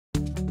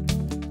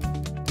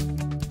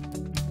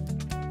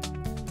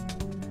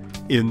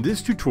In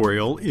this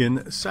tutorial in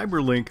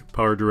CyberLink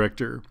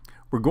PowerDirector,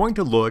 we're going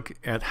to look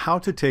at how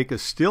to take a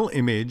still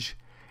image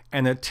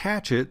and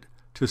attach it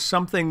to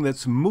something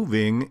that's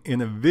moving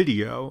in a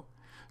video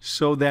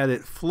so that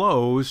it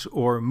flows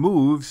or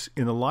moves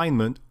in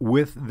alignment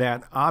with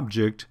that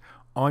object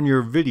on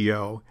your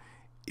video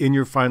in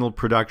your final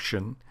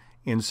production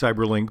in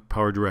CyberLink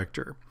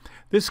PowerDirector.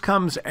 This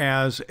comes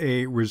as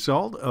a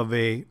result of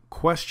a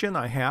question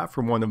I have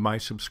from one of my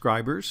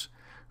subscribers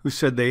who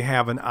said they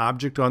have an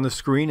object on the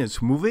screen,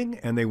 it's moving,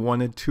 and they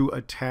wanted to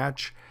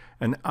attach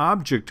an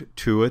object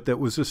to it that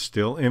was a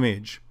still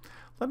image.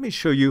 Let me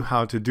show you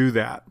how to do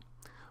that.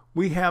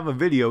 We have a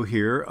video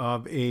here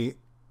of a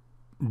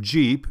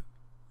Jeep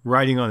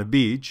riding on a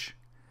beach,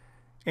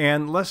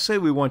 and let's say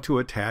we want to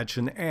attach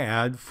an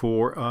ad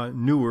for a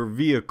newer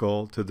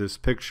vehicle to this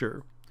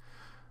picture.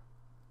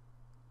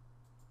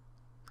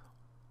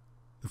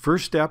 The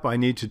first step I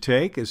need to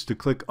take is to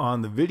click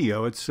on the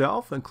video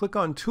itself and click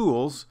on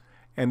Tools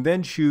and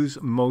then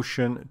choose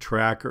Motion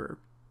Tracker.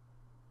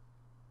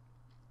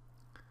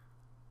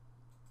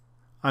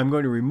 I'm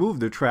going to remove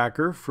the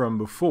tracker from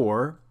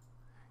before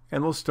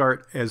and we'll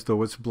start as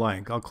though it's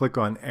blank. I'll click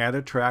on Add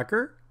a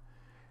Tracker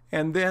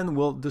and then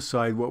we'll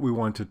decide what we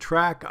want to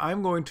track.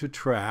 I'm going to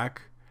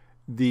track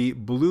the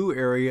blue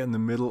area in the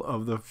middle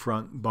of the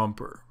front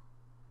bumper.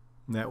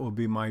 And that will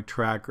be my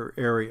tracker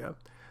area.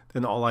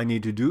 Then all I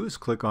need to do is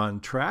click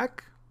on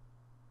Track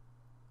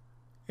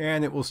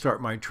and it will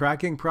start my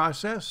tracking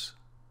process.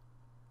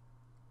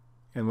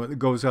 And when it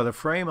goes out of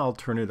frame, I'll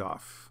turn it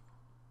off.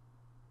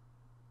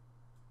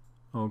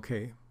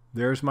 Okay,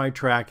 there's my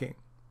tracking.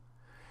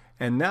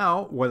 And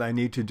now what I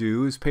need to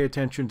do is pay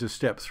attention to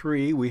step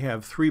 3. We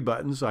have 3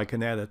 buttons. I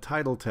can add a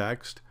title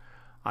text,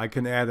 I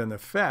can add an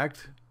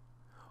effect,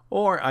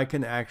 or I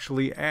can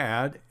actually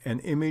add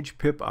an image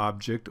pip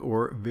object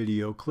or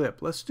video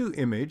clip. Let's do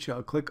image.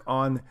 I'll click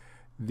on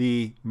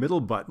the middle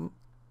button,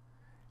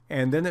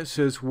 and then it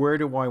says, where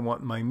do I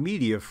want my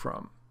media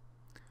from?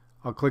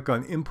 I'll click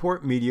on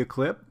Import Media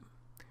Clip,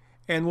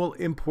 and we'll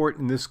import,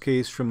 in this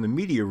case, from the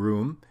media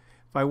room.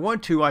 If I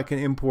want to, I can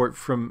import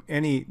from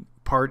any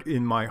part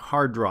in my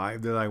hard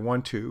drive that I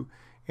want to,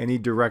 any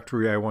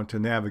directory I want to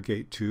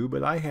navigate to,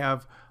 but I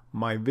have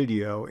my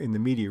video in the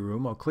media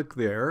room. I'll click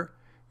there,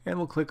 and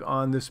we'll click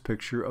on this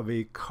picture of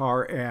a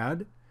car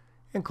ad,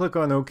 and click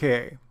on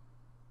OK.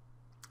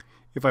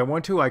 If I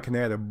want to, I can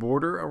add a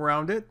border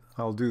around it.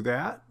 I'll do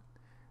that.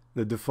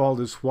 The default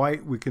is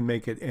white. We can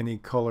make it any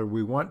color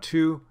we want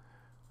to.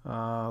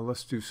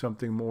 Let's do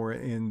something more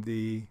in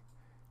the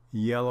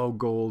yellow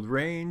gold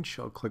range.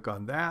 I'll click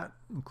on that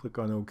and click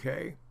on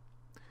OK.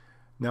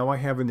 Now I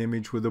have an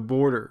image with a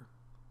border,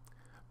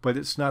 but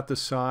it's not the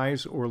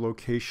size or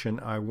location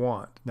I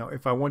want. Now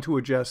if I want to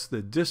adjust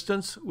the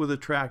distance with a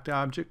tracked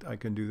object, I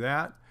can do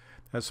that.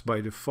 That's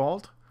by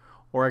default.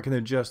 Or I can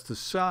adjust the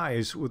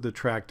size with the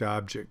tracked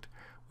object,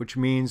 which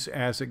means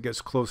as it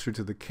gets closer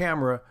to the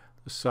camera,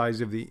 the size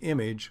of the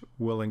image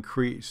will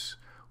increase.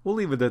 We'll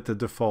leave it at the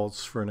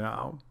defaults for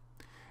now.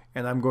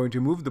 And I'm going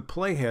to move the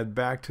playhead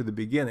back to the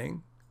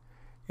beginning.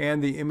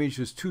 And the image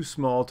is too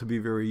small to be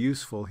very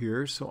useful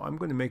here, so I'm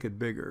going to make it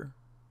bigger.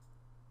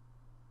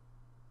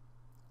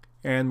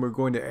 And we're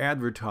going to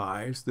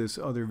advertise this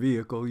other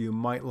vehicle you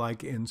might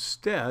like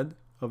instead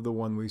of the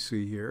one we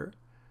see here.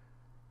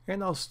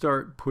 And I'll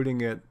start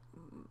putting it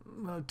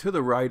to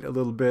the right a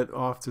little bit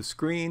off the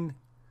screen.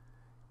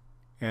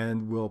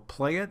 And we'll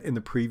play it in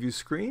the preview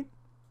screen.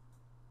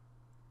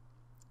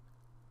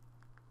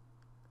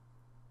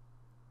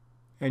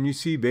 And you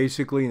see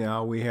basically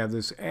now we have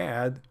this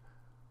ad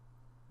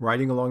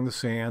riding along the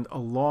sand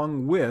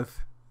along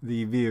with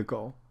the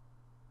vehicle.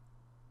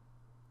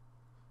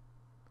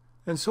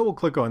 And so we'll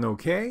click on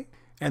OK.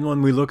 And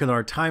when we look at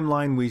our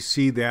timeline, we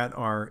see that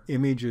our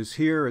image is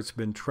here. It's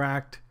been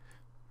tracked.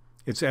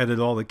 It's added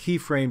all the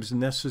keyframes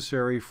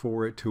necessary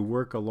for it to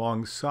work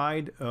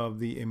alongside of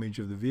the image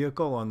of the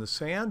vehicle on the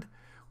sand.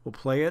 We'll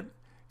play it.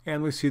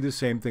 And we see the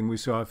same thing we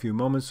saw a few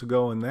moments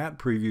ago in that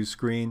preview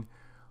screen,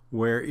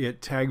 where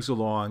it tags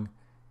along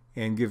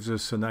and gives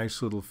us a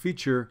nice little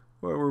feature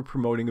where we're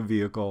promoting a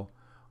vehicle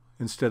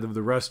instead of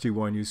the rusty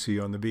one you see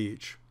on the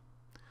beach.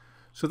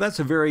 So that's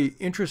a very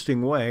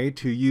interesting way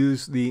to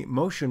use the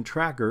motion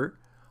tracker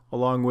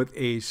along with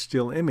a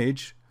still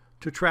image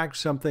to track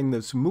something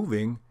that's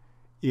moving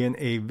in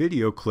a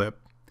video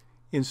clip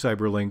in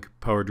CyberLink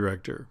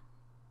PowerDirector.